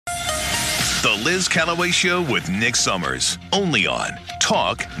The Liz Callaway Show with Nick Summers, only on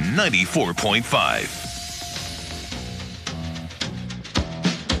Talk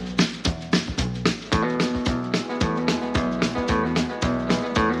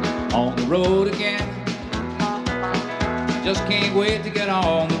On the road again. Just can't wait to get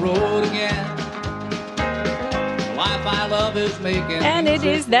on the road again. The life I love is making. And it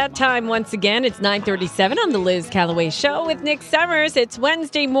is that time once again. It's 9:37 on the Liz Callaway Show with Nick Summers. It's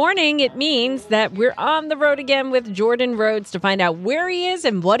Wednesday morning. It means that we're on the road again with Jordan Rhodes to find out where he is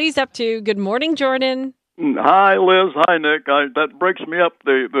and what he's up to. Good morning, Jordan. Hi, Liz. Hi, Nick. That breaks me up,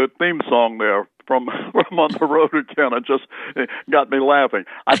 the theme song there from On the Road Again. It just got me laughing.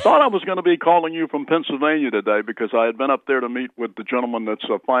 I thought I was going to be calling you from Pennsylvania today because I had been up there to meet with the gentleman that's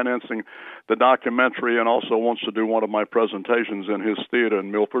financing the documentary and also wants to do one of my presentations in his theater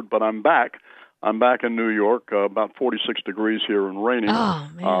in Milford. But I'm back. I'm back in New York, about 46 degrees here and raining. Oh,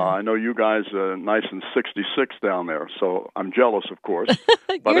 man. I know you guys are nice and 66 down there, so I'm jealous, of course.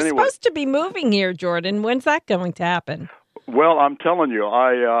 But You're anyway, supposed to be moving here, Jordan. When's that going to happen? Well, I'm telling you,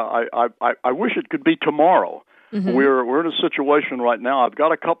 I wish it could be tomorrow. Mm-hmm. We're in a situation right now. I've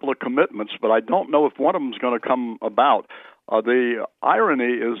got a couple of commitments, but I don't know if one of them is going to come about. The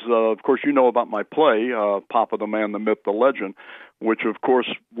irony is, of course, you know about my play, Papa the Man, the Myth, the Legend, which, of course,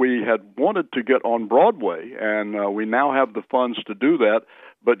 we had wanted to get on Broadway, and we now have the funds to do that.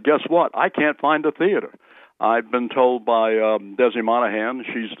 But guess what? I can't find a theater. I've been told by Desi Monahan,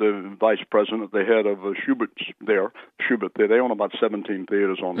 she's the vice president, the head of Schubert there. They own about 17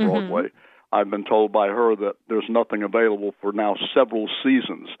 theaters on Broadway. I've been told by her that there's nothing available for now several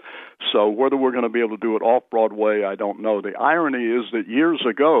seasons. So whether we're going to be able to do it off-Broadway, I don't know. The irony is that years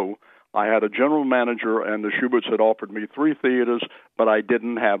ago, I had a general manager, and the Schuberts had offered me 3 theaters, but I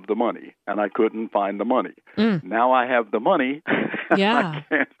didn't have the money, and I couldn't find the money. Now I have the money. Yeah.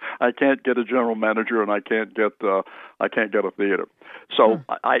 I can't get a general manager, and I can't get a theater. So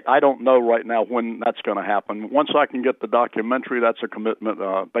I don't know right now when that's going to happen. Once I can get the documentary, that's a commitment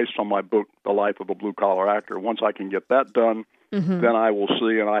based on my book, The Life of a Blue Collar Actor. Once I can get that done, then I will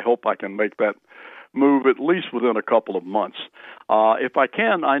see, and I hope I can make that move at least within a couple of months. If I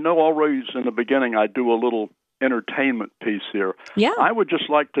can, I know always in the beginning I do a little entertainment piece here. Yeah. I would just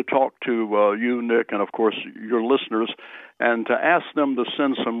like to talk to you, Nick, and of course your listeners, and to ask them to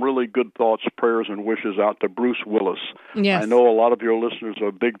send some really good thoughts, prayers, and wishes out to Bruce Willis. Yes. I know a lot of your listeners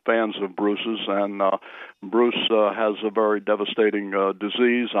are big fans of Bruce's, and Bruce has a very devastating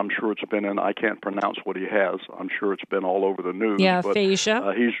disease. I'm sure it's been in, I can't pronounce what he has. I'm sure it's been all over the news. Yeah, but,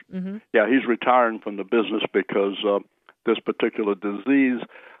 aphasia. He's retiring from the business because this particular disease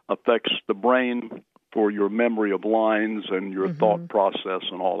affects the brain for your memory of lines and your thought process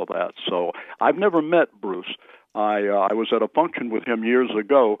and all of that. So I've never met Bruce. I was at a function with him years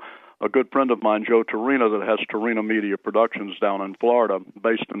ago. A good friend of mine, Joe Torina, that has Torina Media Productions down in Florida,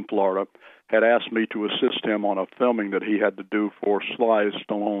 based in Florida, had asked me to assist him on a filming that he had to do for Sly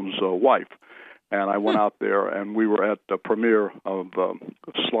Stallone's wife. And I went out there, and we were at the premiere of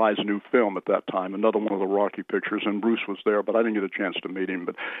Sly's new film at that time, another one of the Rocky pictures, and Bruce was there, but I didn't get a chance to meet him.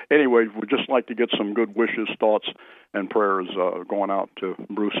 But anyway, we'd just like to get some good wishes, thoughts, and prayers going out to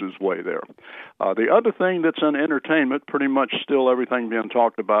Bruce's way there. The other thing that's in entertainment, pretty much still everything being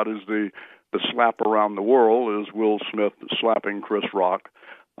talked about, is the slap around the world, is Will Smith slapping Chris Rock.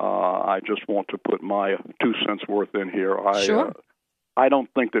 I just want to put my 2 cents worth in here. Sure. I don't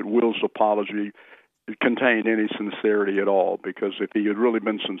think that Will's apology contained any sincerity at all, because if he had really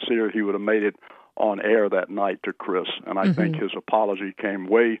been sincere, he would have made it on air that night to Chris. And I think his apology came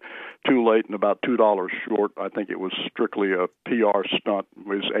way too late and about $2 short. I think it was strictly a PR stunt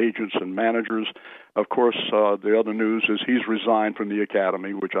with his agents and managers. Of course, the other news is he's resigned from the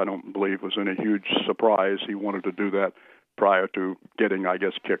Academy, which I don't believe was any huge surprise. He wanted to do that prior to getting, I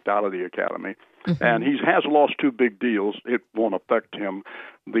guess, kicked out of the Academy. And he has lost 2 big deals. It won't affect him,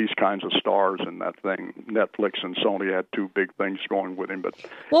 these kinds of stars and that thing. Netflix and Sony had 2 big things going with him. But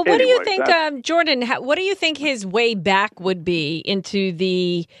well, what anyway, do you think, Jordan, what do you think his way back would be into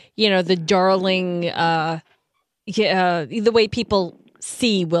the, the darling, the way people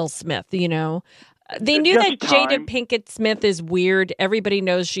see Will Smith, They knew that Jada Pinkett Smith is weird. Everybody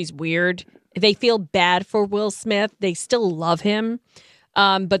knows she's weird. They feel bad for Will Smith. They still love him.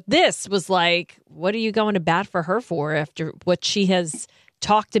 But this was like, what are you going to bat for her for after what she has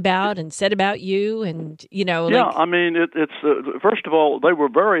talked about and said about you? And, I mean, it's first of all, they were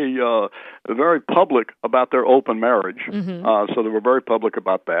very public about their open marriage. So they were very public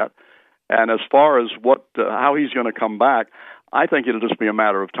about that. And as far as how he's going to come back, I think it'll just be a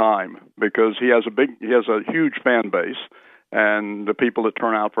matter of time, because he has a huge fan base. and the people that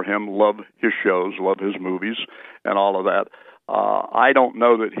turn out for him love his shows, love his movies, and all of that. I don't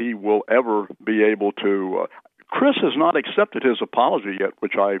know that he will ever be able to. Chris has not accepted his apology yet,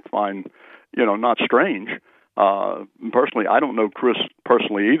 which I find, not strange. Personally, I don't know Chris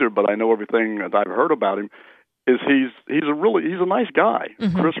personally either, but I know everything that I've heard about him is he's a nice guy.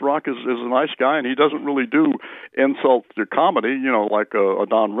 Mm-hmm. Chris Rock is a nice guy, and he doesn't really do insults to comedy, like a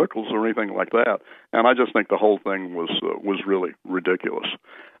Don Rickles or anything like that. And I just think the whole thing was really ridiculous.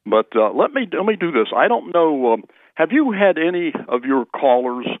 But let me do this. I don't know. Have you had any of your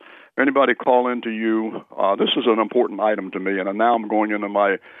callers, anybody call into you? This is an important item to me, and now I'm going into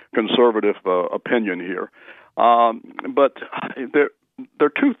my conservative opinion here. But there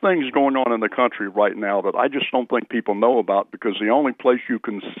are two things going on in the country right now that I just don't think people know about, because the only place you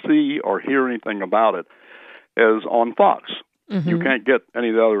can see or hear anything about it is on Fox. Mm-hmm. You can't get any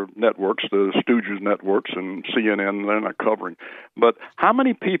of the other networks, the Stooges networks and CNN, they're not covering. But how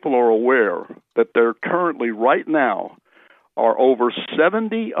many people are aware that there currently, right now, are over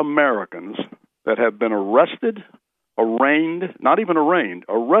 70 Americans that have been arrested, arraigned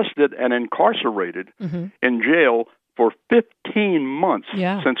and incarcerated mm-hmm. in jail for 15 months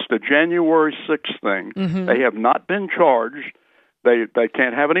since the January 6th thing? Mm-hmm. They have not been charged. They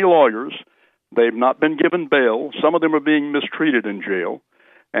can't have any lawyers. They've not been given bail. Some of them are being mistreated in jail.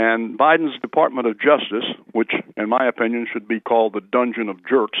 And Biden's Department of Justice, which in my opinion should be called the Dungeon of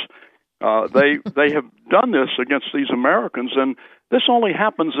Jerks, they have done this against these Americans. And this only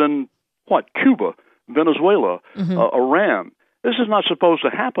happens in, Cuba, Venezuela, mm-hmm. Iran. This is not supposed to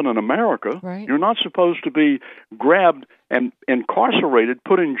happen in America. Right. You're not supposed to be grabbed and incarcerated,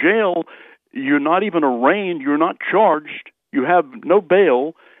 put in jail. You're not even arraigned. You're not charged. You have no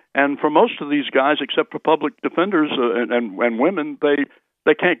bail. And for most of these guys, except for public defenders and women,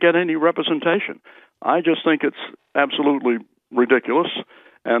 they can't get any representation. I just think it's absolutely ridiculous,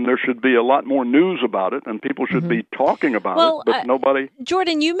 and there should be a lot more news about it, and people should mm-hmm. be talking about it, but nobody.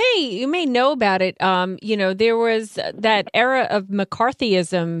 Jordan, you may know about it. There was that era of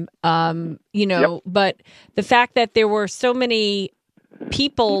McCarthyism, yep. But the fact that there were so many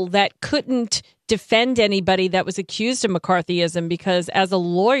people that couldn't defend anybody that was accused of McCarthyism, because as a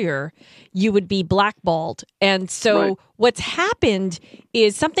lawyer, you would be blackballed. And so what's happened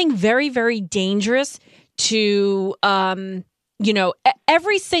is something very, very dangerous to,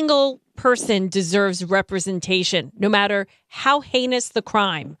 every single person deserves representation, no matter how heinous the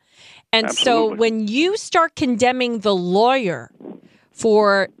crime. And Absolutely. So when you start condemning the lawyer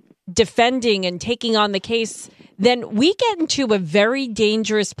for defending and taking on the case, then we get into a very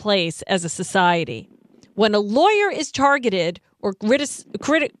dangerous place as a society. When a lawyer is targeted or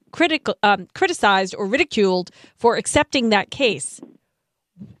criticized or ridiculed for accepting that case,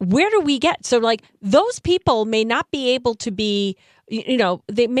 where do we get? So, those people may not be able to be,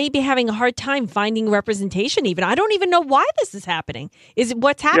 they may be having a hard time finding representation even. I don't even know why this is happening. Is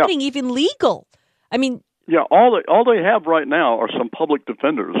what's happening even legal? I mean... Yeah, all they have right now are some public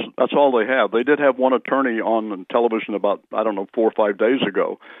defenders. That's all they have. They did have one attorney on television about, 4 or 5 days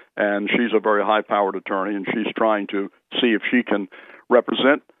ago, and she's a very high-powered attorney, and she's trying to see if she can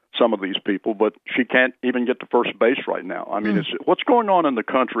represent some of these people, but she can't even get to first base right now. I mean, it's what's going on in the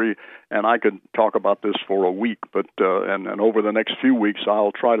country, and I could talk about this for a week, but and over the next few weeks,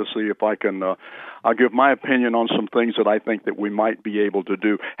 I'll try to see if I can. I'll give my opinion on some things that I think that we might be able to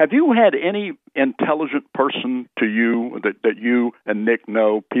do. Have you had any intelligent person to you that you and Nick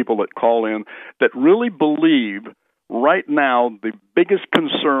know, people that call in, that really believe right now the biggest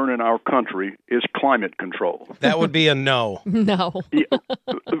concern in our country is climate control? That would be a no. No.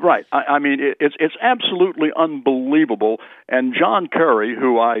 Right. I mean, it's absolutely unbelievable. And John Kerry,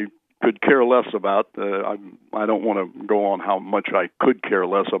 who I could care less about, I don't want to go on how much I could care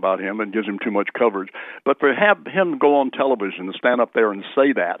less about him, and gives him too much coverage. But for have him go on television and stand up there and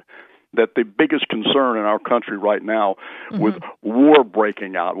say that the biggest concern in our country right now, mm-hmm. with war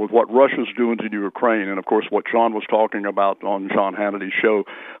breaking out, with what Russia's doing to Ukraine, and of course what Sean was talking about on Sean Hannity's show,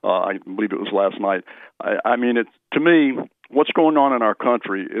 I believe it was last night. I mean, to me, what's going on in our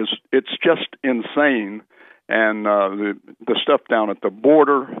country it's just insane, and the stuff down at the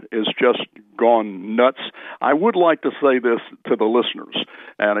border is just gone nuts. I would like to say this to the listeners,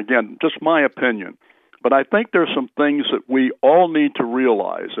 and again, just my opinion. But I think there's some things that we all need to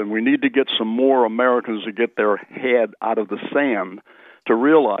realize, and we need to get some more Americans to get their head out of the sand to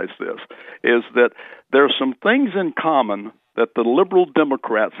realize this, is that there's some things in common that the liberal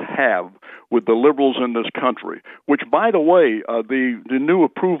Democrats have with the liberals in this country, which, by the way, the new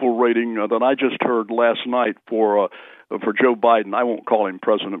approval rating that I just heard last night for Joe Biden, I won't call him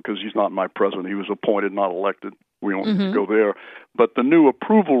president because he's not my president. He was appointed, not elected. We don't need to go there. But the new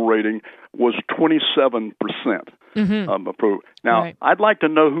approval rating was 27%. Approved. Now, right. I'd like to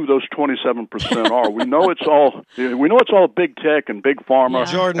know who those 27% are. We know it's all big tech and big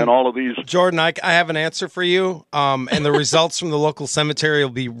pharma and all of these. Jordan, I have an answer for you, and the results from the local cemetery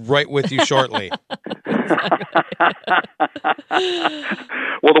will be right with you shortly.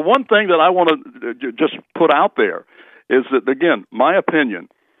 Well, the one thing that I want to just put out there is that, again, my opinion,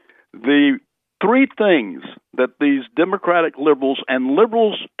 the three things that these Democratic liberals and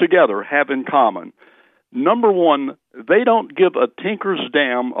liberals together have in common. Number one, they don't give a tinker's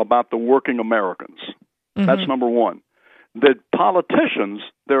damn about the working Americans. That's number one. The politicians,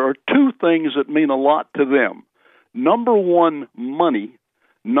 there are two things that mean a lot to them. Number one, money.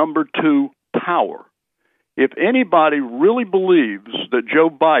 Number two, power. If anybody really believes that Joe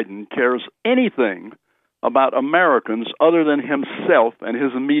Biden cares anything about Americans other than himself and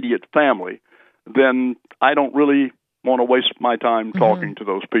his immediate family, then I don't really want to waste my time talking to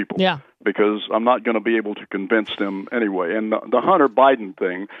those people. Yeah. Because I'm not going to be able to convince them anyway. And the Hunter Biden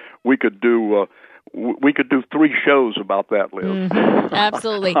thing, we could do 3 shows about that, Liz.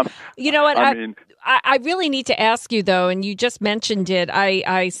 Absolutely. You know what? I really need to ask you, though, and you just mentioned it.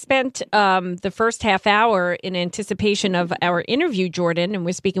 I spent the first half hour in anticipation of our interview, Jordan, and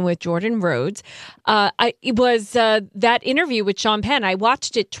we're speaking with Jordan Rhodes. It was that interview with Sean Penn. I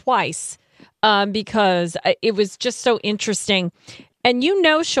watched it twice because it was just so interesting. And you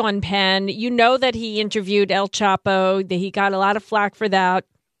know Sean Penn, you know that he interviewed El Chapo, that he got a lot of flack for that.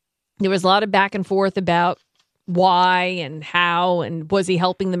 There was a lot of back and forth about why and how and was he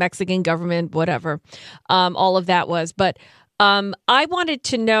helping the Mexican government, whatever. All of that was. But I wanted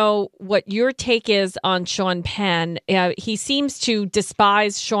to know what your take is on Sean Penn. He seems to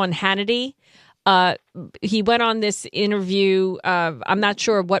despise Sean Hannity. He went on this interview. I'm not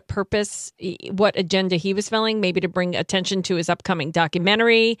sure what purpose, what agenda he was filling, maybe to bring attention to his upcoming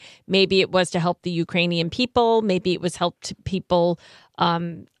documentary. Maybe it was to help the Ukrainian people. Maybe it was help people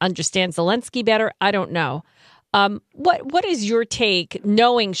understand Zelensky better. I don't know. What is your take,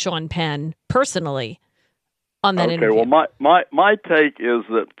 knowing Sean Penn personally, on that interview? Well, my take is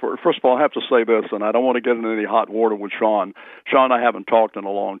that, first of all, I have to say this, and I don't want to get into any hot water with Sean. Sean and I haven't talked in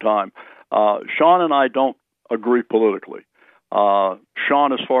a long time. Sean and I don't agree politically.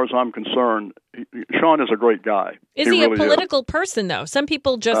 Sean, as far as I'm concerned, Sean is a great guy. Is he really a political person, though? Some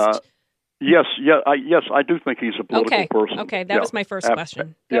people just... Yes, I do think he's a political person. Okay, that was my first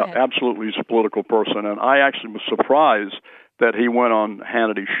question. Go ahead. Absolutely, he's a political person, and I actually was surprised that he went on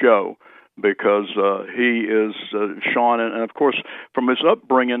Hannity's show because he is Sean, and of course, from his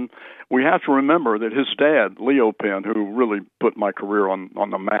upbringing, we have to remember that his dad, Leo Penn, who really put my career on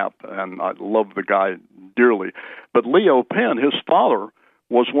the map, and I love the guy dearly, but Leo Penn, his father,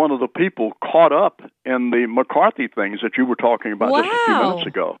 was one of the people caught up in the McCarthy things that you were talking about just a few minutes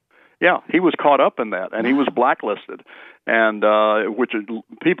ago. Yeah, he was caught up in that, and he was blacklisted, and which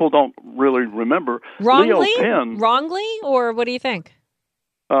people don't really remember. Wrongly? Leo Penn, wrongly, or what do you think?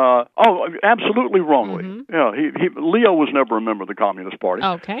 Absolutely wrongly. Yeah, Leo was never a member of the Communist Party.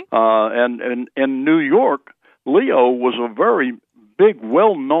 Okay. And in New York, Leo was a very big,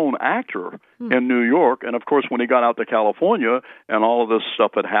 well-known actor in New York, and of course, when he got out to California and all of this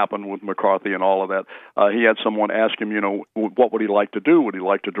stuff had happened with McCarthy and all of that, he had someone ask him, what would he like to do? Would he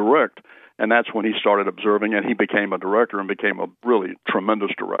like to direct? And that's when he started observing, and he became a director and became a really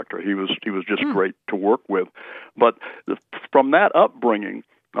tremendous director. He was just great to work with. But from that upbringing,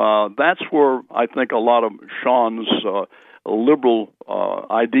 that's where I think a lot of Sean's liberal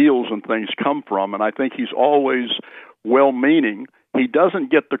ideals and things come from, and I think he's always well-meaning. He doesn't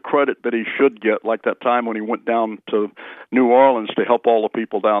get the credit that he should get, like that time when he went down to New Orleans to help all the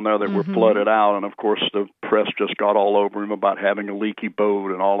people down there that were flooded out, and of course the press just got all over him about having a leaky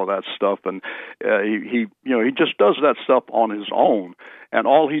boat and all of that stuff, and he just does that stuff on his own. And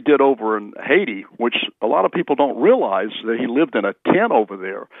all he did over in Haiti, which a lot of people don't realize, that he lived in a tent over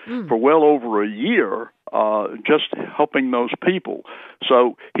there for well over a year, just helping those people.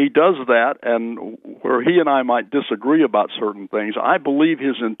 So he does that, and where he and I might disagree about certain things, I believe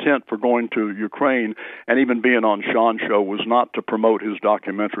his intent for going to Ukraine and even being on Sean's show was not to promote his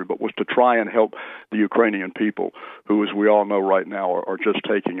documentary, but was to try and help the Ukrainian people, who, as we all know right now, are just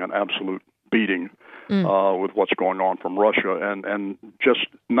taking an absolute beating with what's going on from Russia, and just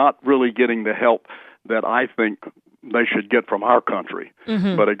not really getting the help that I think they should get from our country.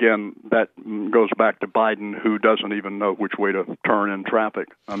 But again, that goes back to Biden, who doesn't even know which way to turn in traffic.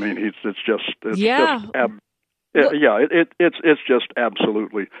 I mean, it's just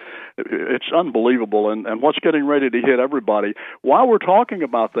absolutely, it's unbelievable. And what's getting ready to hit everybody. While we're talking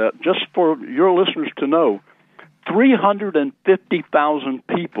about that, just for your listeners to know, 350,000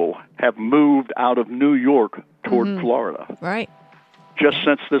 people have moved out of New York toward Florida. Right. Just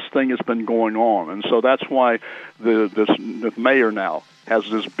since this thing has been going on. And so that's why the mayor now has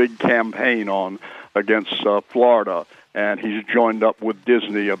this big campaign on against Florida, and he's joined up with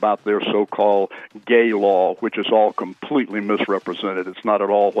Disney about their so-called gay law, which is all completely misrepresented. It's not at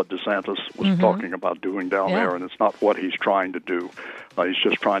all what DeSantis was talking about doing down there, and it's not what he's trying to do. He's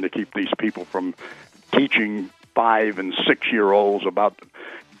just trying to keep these people from teaching 5- and 6-year-olds about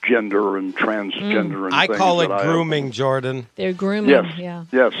gender and transgender and I things. call it grooming, Jordan. They're grooming.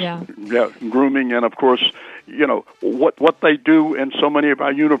 Yes, grooming, and of course, what they do in so many of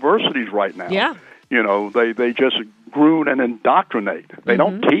our universities right now. Yeah. They just groom and indoctrinate. They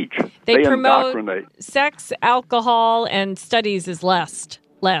don't teach. They promote indoctrinate. Sex, alcohol, and studies is last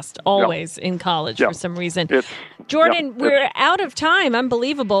always in college for some reason. Jordan, we're out of time.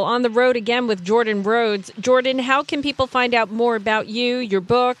 Unbelievable. On the road again with Jordan Rhodes. Jordan, how can people find out more about you, your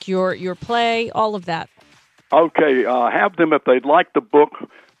book, your play, all of that? Okay, have them if they'd like the book,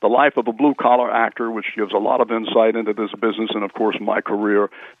 The Life of a Blue-Collar Actor, which gives a lot of insight into this business and, of course, my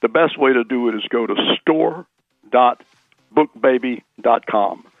career. The best way to do it is go to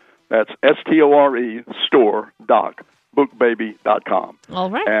store.bookbaby.com. That's S-T-O-R-E, store.bookbaby.com.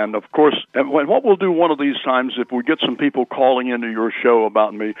 All right. And, of course, what we'll do one of these times, if we get some people calling into your show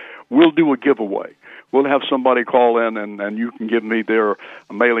about me, we'll do a giveaway. We'll have somebody call in, and you can give me their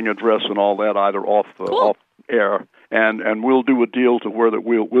mailing address and all that, either off air, and we'll do a deal to where that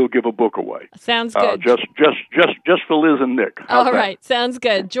we'll give a book away. Sounds good. Just for Liz and Nick. How's all that? right, sounds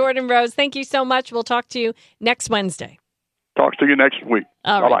good. Jordan Rhodes, thank you so much. We'll talk to you next Wednesday. Talk to you next week.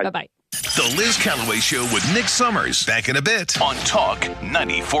 All right, bye-bye. The Liz Callaway Show with Nick Summers. Back in a bit on Talk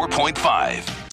 94.5.